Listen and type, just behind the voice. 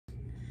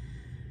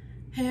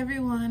Hey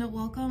everyone,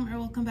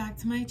 welcome back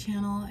to my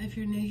channel. If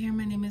you're new here,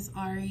 my name is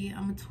Ari.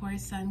 I'm a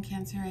Taurus Sun,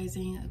 Cancer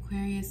Rising,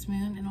 Aquarius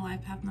Moon, and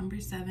life path number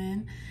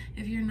 7.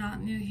 If you're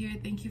not new here,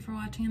 thank you for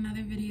watching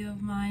another video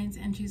of mine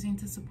and choosing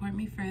to support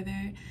me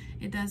further.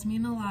 It does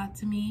mean a lot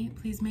to me.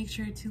 Please make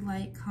sure to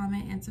like,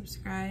 comment, and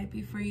subscribe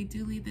before you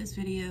do leave this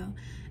video,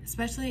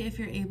 especially if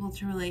you're able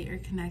to relate or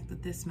connect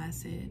with this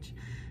message.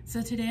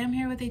 So today I'm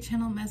here with a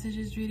channel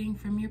messages reading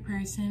from your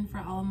person for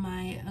all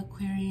my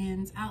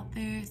Aquarians out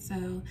there.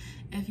 So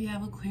if you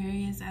have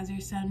Aquarius as your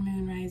sun,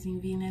 moon,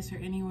 rising, Venus, or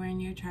anywhere in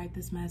your chart,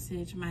 this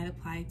message might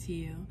apply to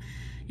you.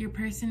 Your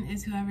person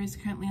is whoever is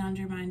currently on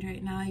your mind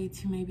right now. You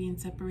two may be in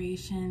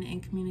separation,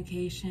 in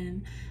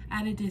communication,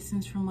 at a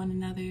distance from one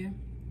another.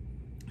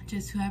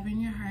 Just whoever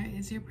in your heart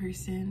is your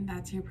person,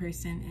 that's your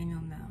person, and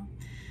you'll know.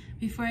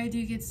 Before I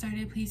do get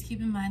started, please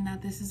keep in mind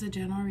that this is a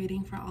general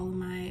reading for all of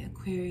my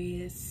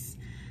Aquarius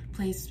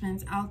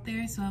placements out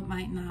there, so it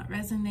might not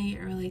resonate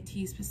or relate to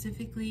you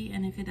specifically,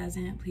 and if it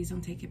doesn't, please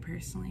don't take it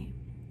personally.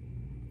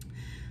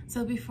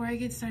 So before I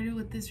get started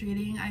with this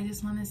reading, I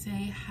just want to say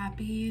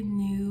happy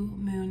new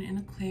moon in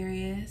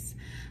Aquarius.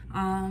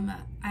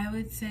 I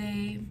would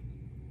say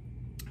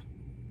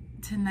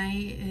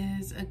tonight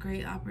is a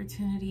great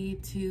opportunity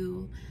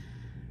to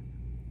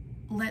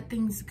let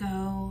things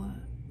go,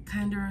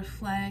 kind of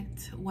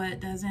reflect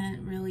what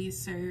doesn't really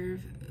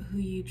serve who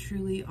you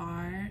truly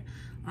are.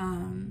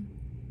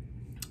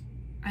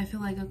 I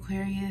feel like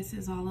Aquarius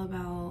is all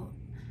about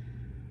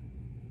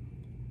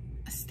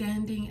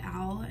standing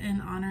out and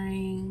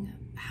honoring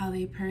how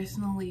they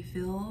personally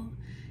feel,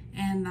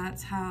 and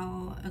that's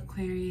how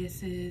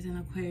Aquariuses and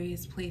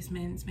Aquarius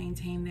placements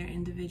maintain their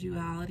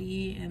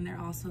individuality, and they're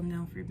also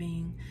known for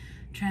being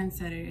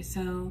trendsetters.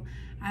 So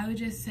I would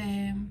just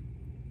say,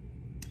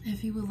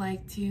 if you would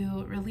like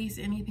to release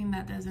anything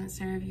that doesn't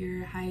serve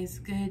your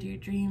highest good, your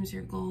dreams,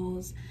 your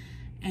goals,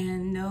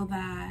 and know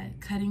that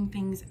cutting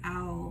things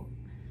out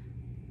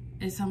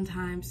is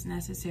sometimes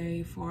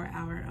necessary for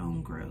our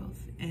own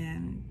growth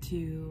and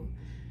to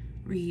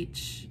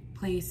reach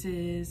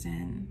places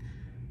and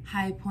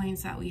high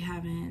points that we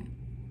haven't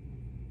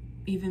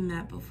even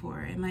met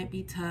before. It might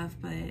be tough,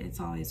 but it's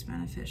always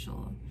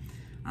beneficial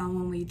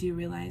when we do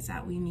realize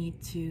that we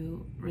need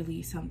to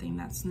release something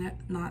that's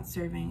not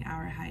serving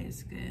our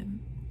highest good.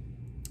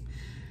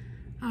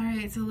 All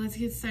right, so let's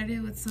get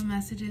started with some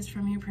messages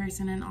from your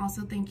person. And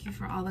also thank you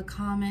for all the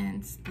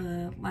comments,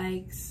 the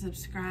likes,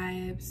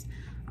 subscribes.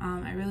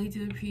 I really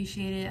do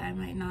appreciate it. I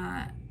might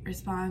not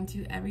respond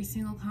to every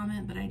single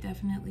comment, but I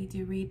definitely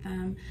do read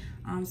them.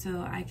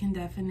 So I can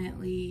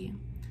definitely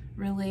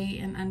relate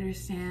and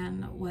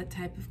understand what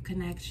type of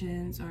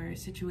connections or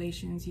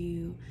situations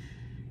you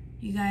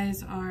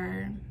guys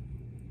are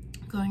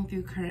going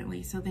through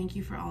currently. So thank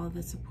you for all of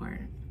the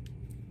support.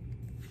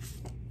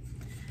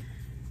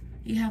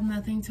 You have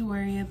nothing to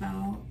worry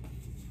about.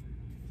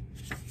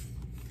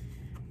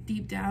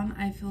 Deep down,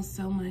 I feel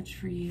so much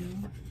for you.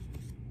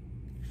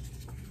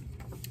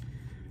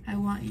 I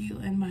want you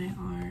in my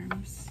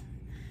arms.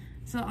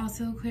 So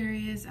also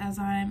Aquarius, as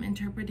I'm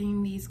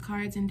interpreting these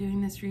cards and doing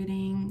this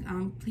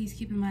reading, please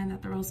keep in mind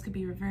that the roles could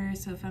be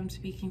reversed. So if I'm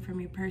speaking from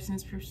your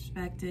person's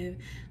perspective,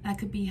 that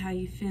could be how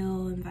you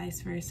feel, and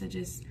vice versa,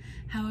 just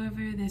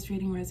however this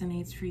reading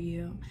resonates for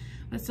you.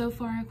 But so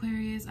far,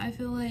 Aquarius, I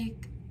feel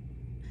like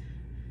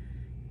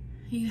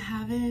you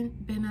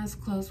haven't been as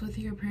close with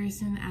your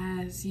person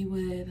as you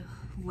would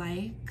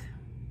like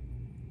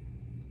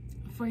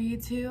for you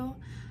to.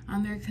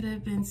 There could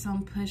have been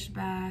some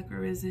pushback or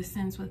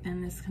resistance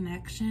within this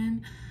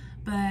connection,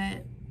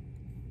 but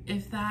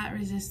if that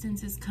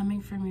resistance is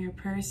coming from your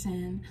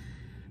person,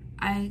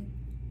 I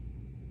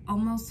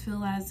almost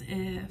feel as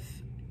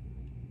if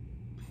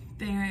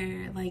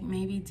they're like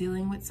maybe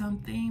dealing with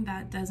something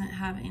that doesn't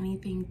have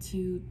anything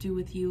to do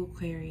with you,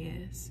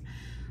 Aquarius.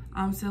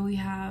 So you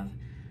have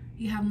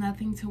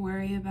nothing to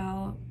worry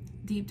about.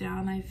 Deep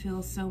down, I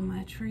feel so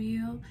much for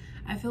you.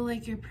 I feel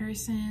like your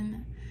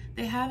person,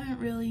 they haven't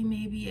really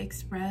maybe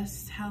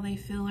expressed how they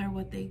feel or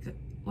what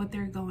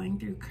they're going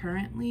through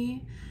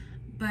currently,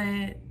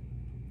 but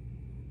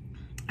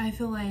I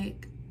feel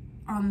like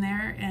on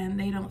their end,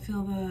 they don't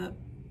feel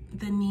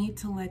the need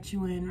to let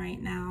you in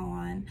right now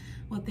on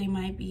what they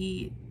might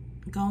be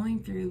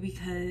going through,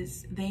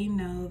 because they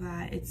know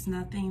that it's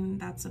nothing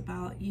that's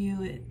about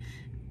you.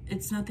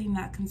 It's nothing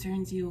that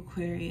concerns you,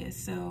 Aquarius.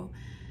 So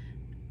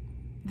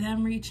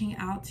them reaching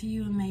out to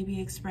you and maybe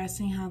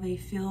expressing how they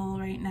feel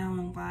right now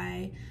and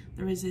why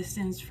the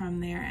resistance from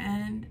their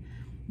end,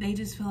 they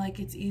just feel like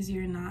it's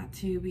easier not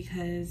to,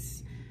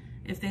 because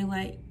if they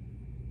let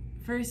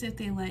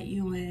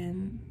you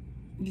in,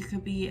 you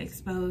could be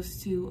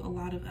exposed to a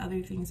lot of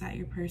other things that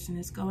your person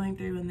is going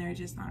through, and they're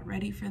just not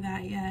ready for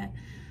that yet.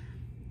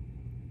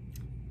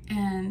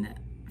 And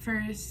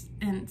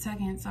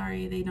second,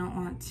 they don't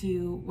want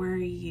to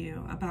worry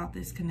you about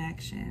this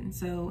connection.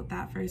 So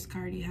that first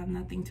card, you have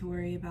nothing to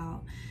worry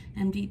about.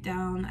 And deep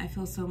down, I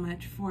feel so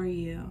much for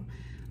you.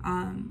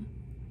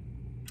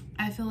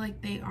 I feel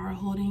like they are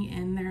holding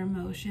in their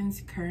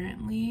emotions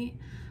currently.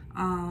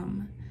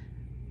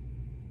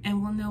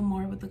 And will will know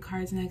more with the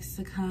cards next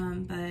to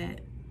come,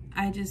 but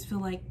I just feel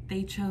like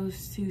they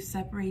chose to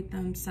separate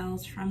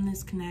themselves from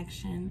this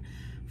connection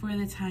for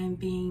the time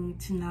being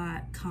to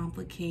not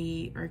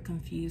complicate or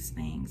confuse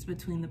things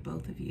between the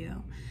both of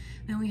you.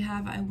 Then we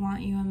have I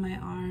want you in my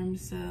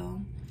arms.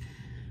 So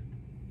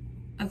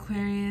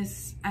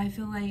Aquarius, I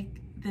feel like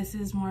this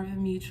is more of a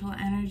mutual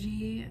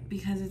energy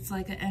because it's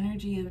like an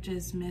energy of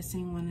just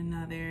missing one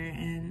another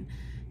and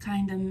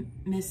kind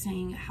of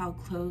missing how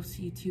close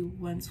you two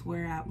once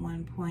were at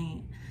one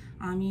point.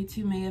 You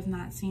two may have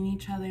not seen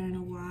each other in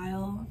a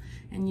while,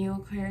 and you,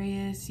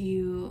 Aquarius,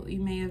 you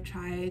may have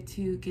tried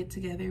to get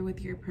together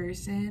with your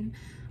person,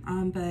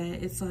 but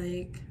it's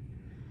like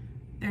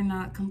they're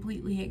not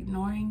completely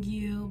ignoring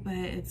you, but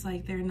it's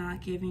like they're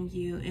not giving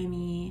you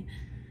any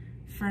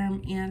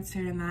firm answer,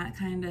 and that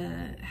kind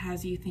of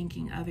has you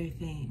thinking other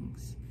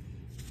things.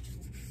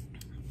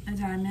 A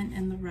diamond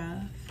in the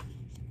rough.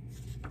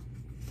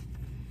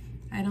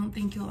 I don't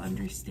think you'll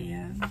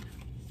understand.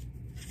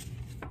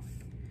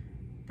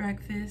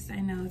 Breakfast,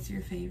 I know it's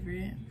your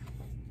favorite.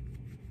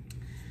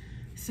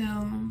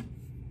 So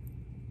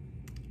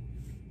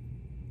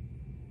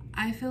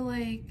I feel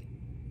like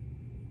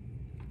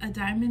a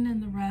diamond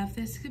in the rough,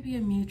 this could be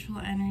a mutual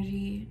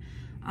energy.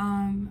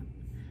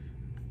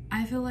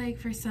 I feel like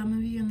for some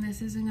of you, and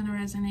this isn't going to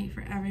resonate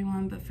for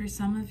everyone, but for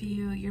some of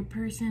you, your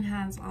person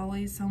has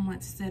always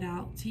somewhat stood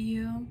out to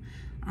you.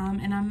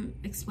 And I'm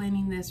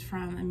explaining this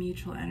from a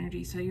mutual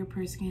energy. So your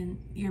person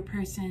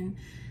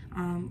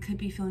could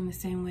be feeling the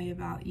same way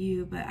about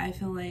you, but I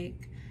feel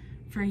like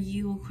for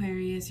you,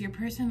 Aquarius, your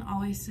person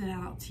always stood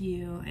out to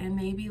you, and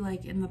maybe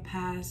like in the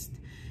past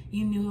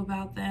you knew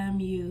about them,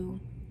 you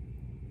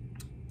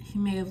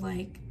may have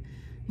like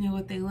knew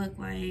what they looked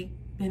like,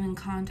 been in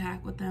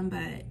contact with them,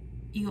 but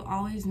you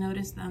always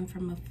noticed them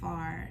from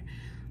afar,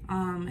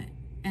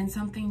 and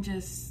something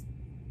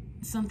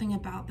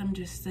about them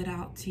just stood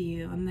out to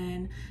you. And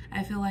then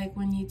I feel like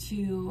when you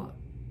two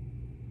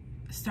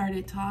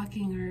started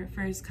talking or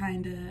first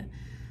kind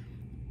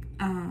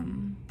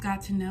of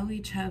got to know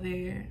each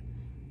other,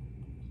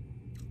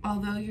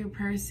 although your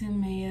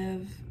person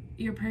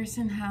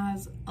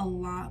has a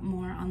lot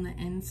more on the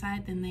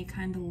inside than they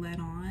kind of let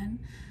on.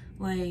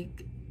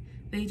 Like,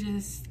 they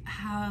just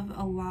have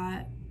a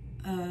lot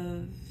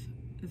of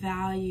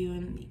value,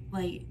 and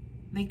like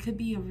they could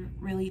be a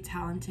really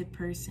talented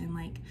person,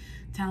 like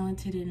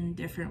talented in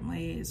different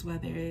ways,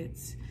 whether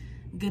it's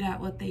good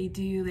at what they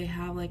do, they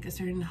have like a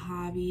certain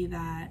hobby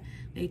that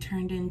they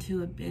turned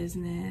into a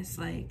business,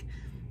 like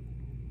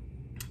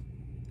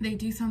they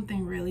do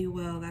something really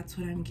well. That's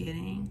what I'm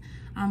getting.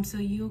 So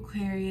you,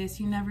 Aquarius,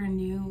 you never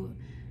knew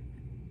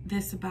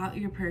this about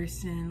your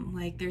person.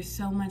 Like, there's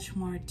so much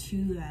more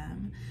to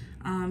them.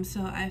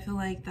 So I feel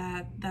like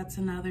that's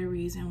another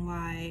reason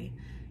why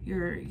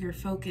you're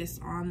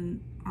focused on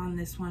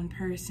this one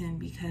person,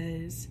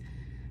 because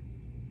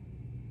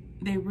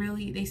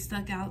they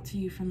stuck out to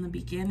you from the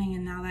beginning,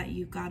 and now that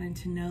you've gotten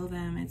to know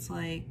them, it's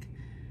like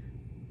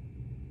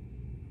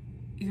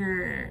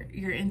your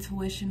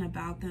intuition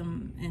about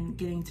them and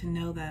getting to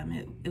know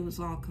them, it was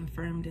all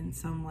confirmed in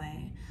some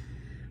way.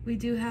 We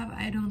do have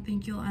I don't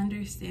think you'll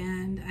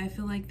understand. I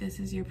feel like this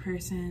is your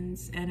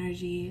person's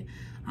energy,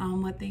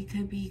 what they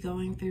could be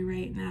going through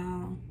right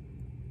now.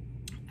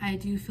 I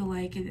do feel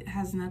like it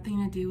has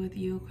nothing to do with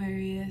you,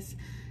 Aquarius.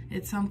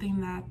 It's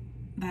something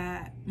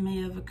that may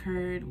have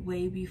occurred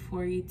way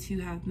before you two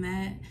have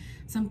met,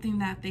 something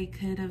that they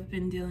could have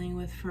been dealing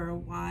with for a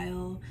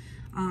while,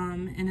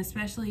 and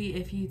especially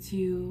if you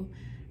two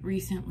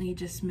recently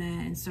just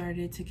met and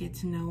started to get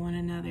to know one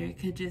another, it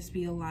could just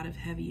be a lot of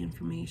heavy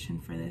information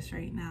for this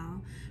right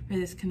now, for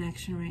this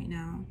connection right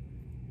now.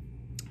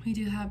 We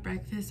do have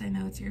breakfast. I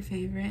know it's your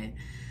favorite.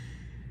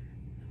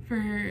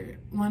 For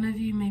one of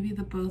you, maybe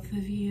the both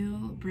of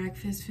you,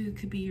 breakfast food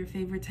could be your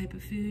favorite type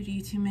of food.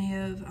 You two may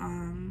have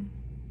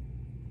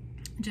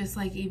just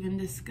like even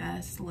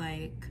discussed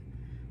like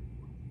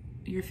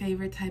your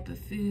favorite type of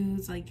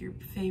foods, like your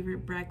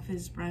favorite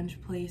breakfast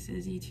brunch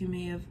places. You two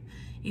may have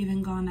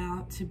even gone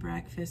out to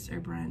breakfast or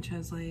brunch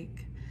as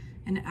like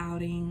an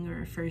outing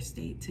or a first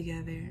date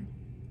together.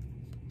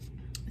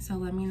 So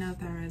let me know if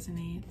that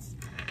resonates.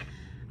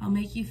 I'll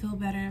make you feel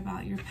better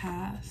about your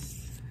past.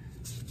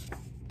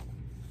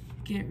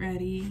 Get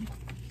ready.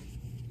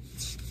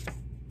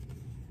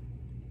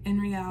 In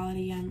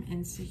reality, I'm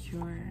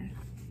insecure.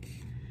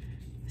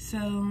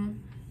 So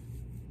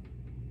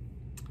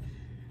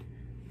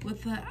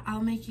with the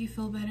I'll make you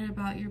feel better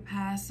about your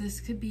past, this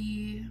could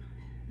be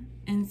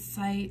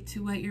insight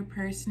to what your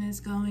person is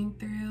going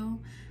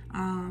through.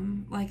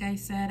 Like I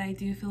said, I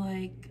do feel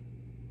like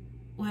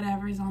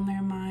whatever's on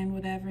their mind,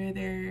 whatever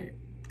they're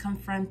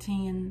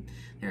confronting in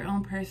their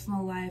own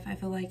personal life, I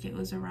feel like it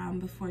was around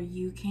before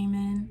you came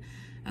in,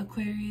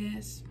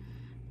 Aquarius.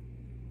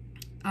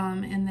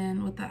 And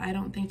then with the I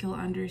don't think you'll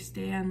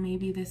understand,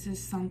 maybe this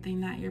is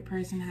something that your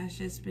person has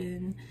just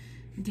been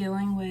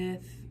dealing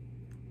with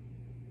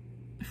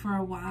for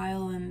a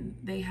while, and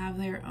they have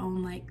their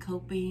own like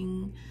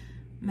coping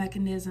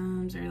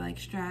mechanisms or like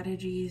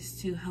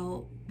strategies to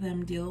help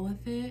them deal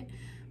with it.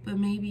 But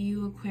maybe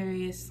you,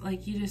 Aquarius,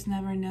 like, you just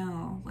never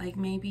know. Like,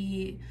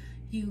 maybe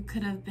you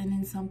could have been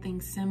in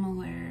something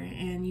similar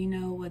and you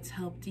know what's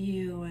helped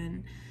you.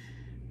 And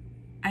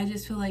I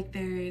just feel like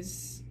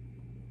there's,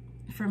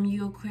 from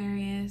you,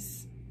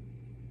 Aquarius,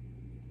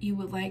 you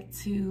would like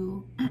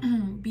to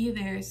be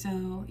there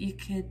so you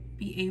could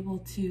be able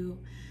to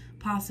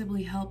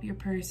possibly help your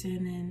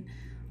person and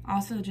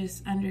also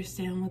just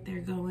understand what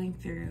they're going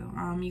through.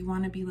 You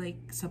want to be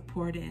like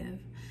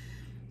supportive.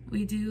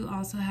 We do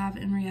also have,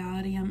 in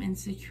reality, I'm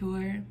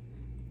insecure.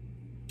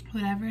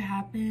 Whatever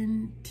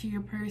happened to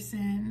your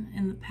person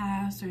in the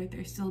past, or if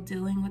they're still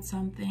dealing with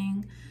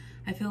something,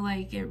 I feel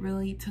like it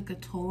really took a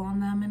toll on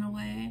them in a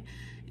way,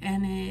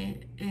 and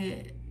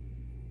it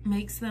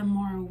makes them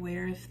more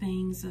aware of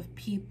things, of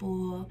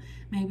people,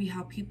 maybe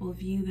how people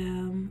view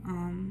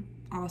them.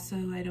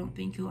 Also, I don't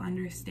think you'll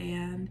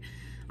understand.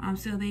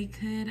 So they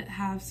could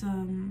have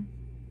some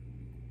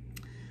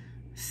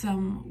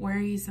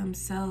worries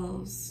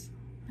themselves.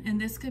 And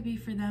this could be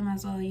for them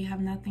as well. You have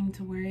nothing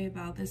to worry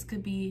about. This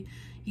could be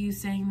you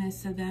saying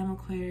this to them,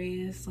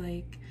 Aquarius.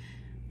 Like,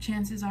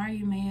 chances are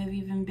you may have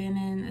even been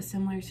in a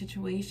similar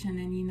situation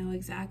and you know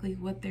exactly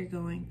what they're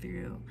going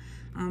through.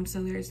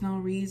 So there's no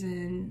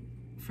reason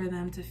for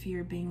them to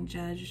fear being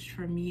judged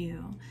from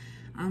you.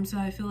 So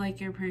I feel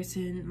like your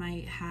person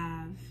might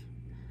have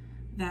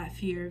that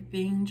fear of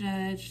being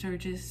judged, or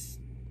just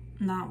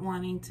not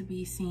wanting to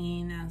be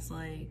seen as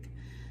like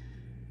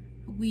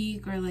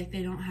weak, or like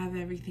they don't have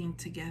everything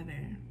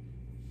together.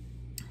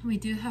 We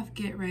do have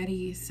get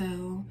ready,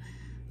 so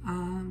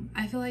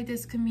I feel like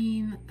this could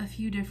mean a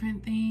few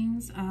different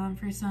things.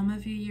 For some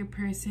of you, your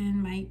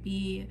person might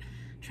be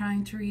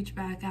trying to reach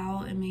back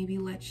out and maybe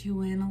let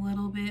you in a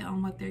little bit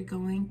on what they're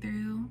going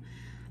through.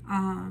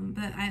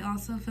 But I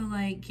also feel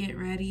like get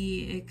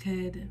ready, it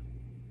could,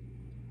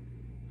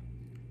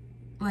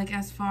 like,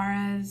 as far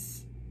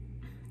as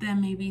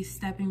them maybe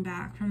stepping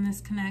back from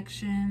this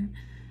connection,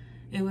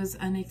 it was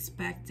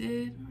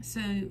unexpected.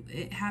 So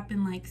it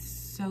happened like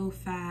so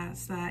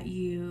fast that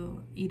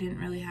you didn't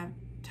really have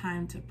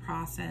time to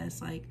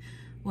process like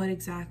what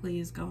exactly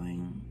is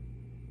going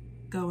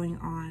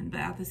on. But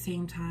at the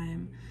same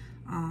time,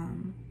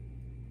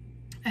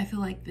 I feel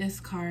like this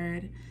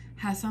card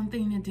has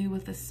something to do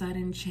with a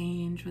sudden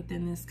change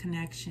within this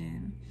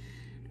connection.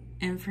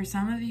 And for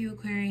some of you,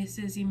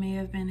 Aquariuses, you may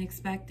have been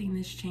expecting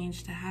this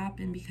change to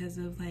happen because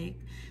of like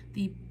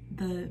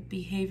the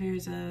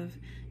behaviors of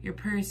your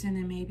person,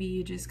 and maybe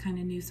you just kind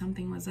of knew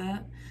something was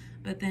up.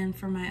 But then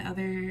for my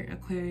other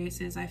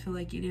Aquariuses, I feel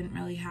like you didn't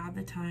really have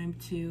the time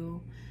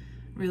to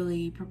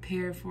really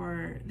prepare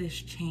for this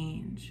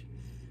change.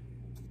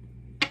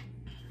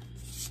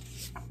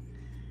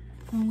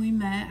 When we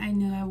met, I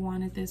knew I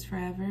wanted this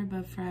forever,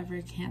 but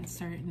forever can't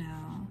start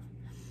now.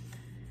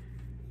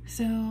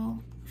 So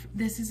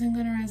this isn't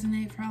going to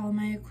resonate for all of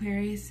my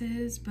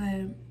Aquariuses,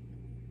 but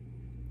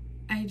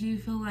I do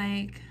feel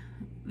like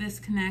this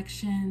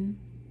connection,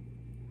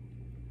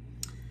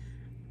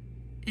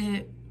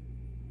 it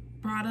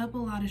brought up a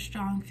lot of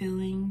strong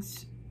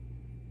feelings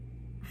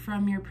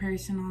from your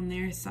person on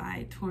their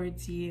side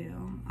towards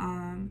you.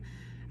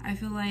 I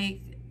feel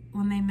like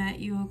when they met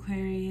you,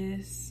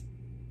 Aquarius,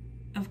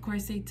 of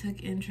course they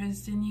took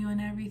interest in you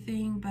and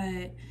everything,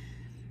 but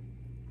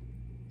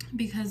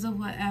because of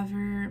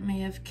whatever may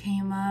have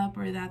came up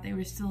or that they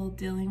were still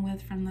dealing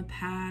with from the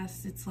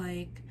past, it's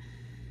like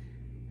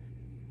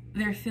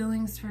their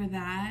feelings for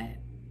that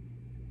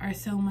are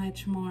so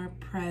much more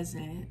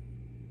present.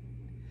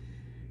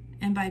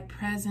 And by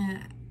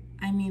present,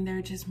 I mean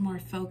they're just more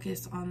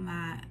focused on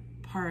that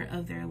part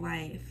of their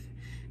life.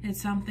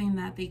 It's something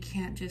that they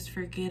can't just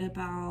forget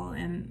about,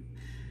 and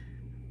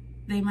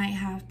they might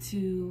have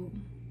to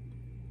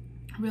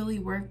really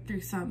work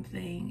through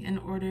something in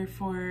order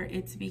for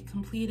it to be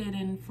completed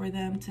and for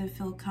them to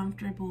feel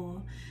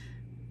comfortable,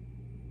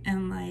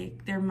 and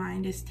like their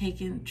mind is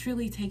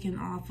truly taken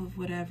off of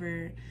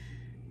whatever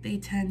they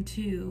tend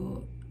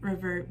to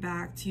revert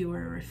back to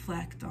or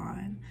reflect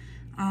on.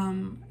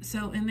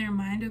 So in their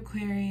mind,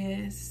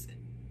 Aquarius,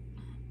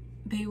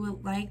 they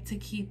would like to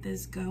keep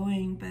this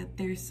going, but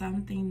there's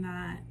something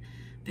that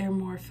they're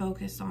more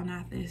focused on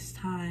at this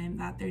time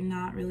that they're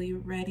not really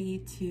ready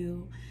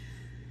to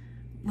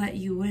let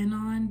you in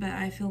on. But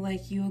I feel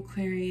like you,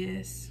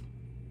 Aquarius,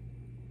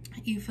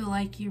 you feel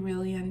like you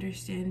really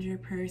understand your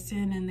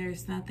person, and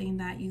there's nothing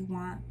that you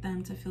want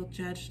them to feel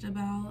judged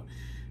about.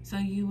 So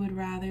you would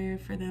rather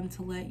for them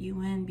to let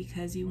you in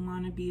because you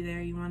want to be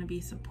there, you want to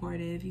be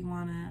supportive, you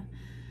want to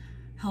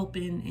help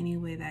in any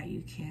way that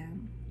you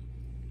can.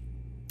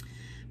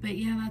 But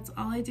yeah, that's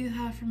all I do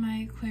have for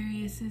my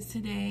Aquariuses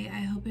today. I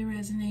hope it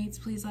resonates.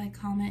 Please like,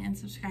 comment, and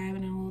subscribe,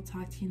 and I will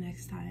talk to you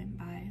next time.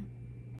 Bye.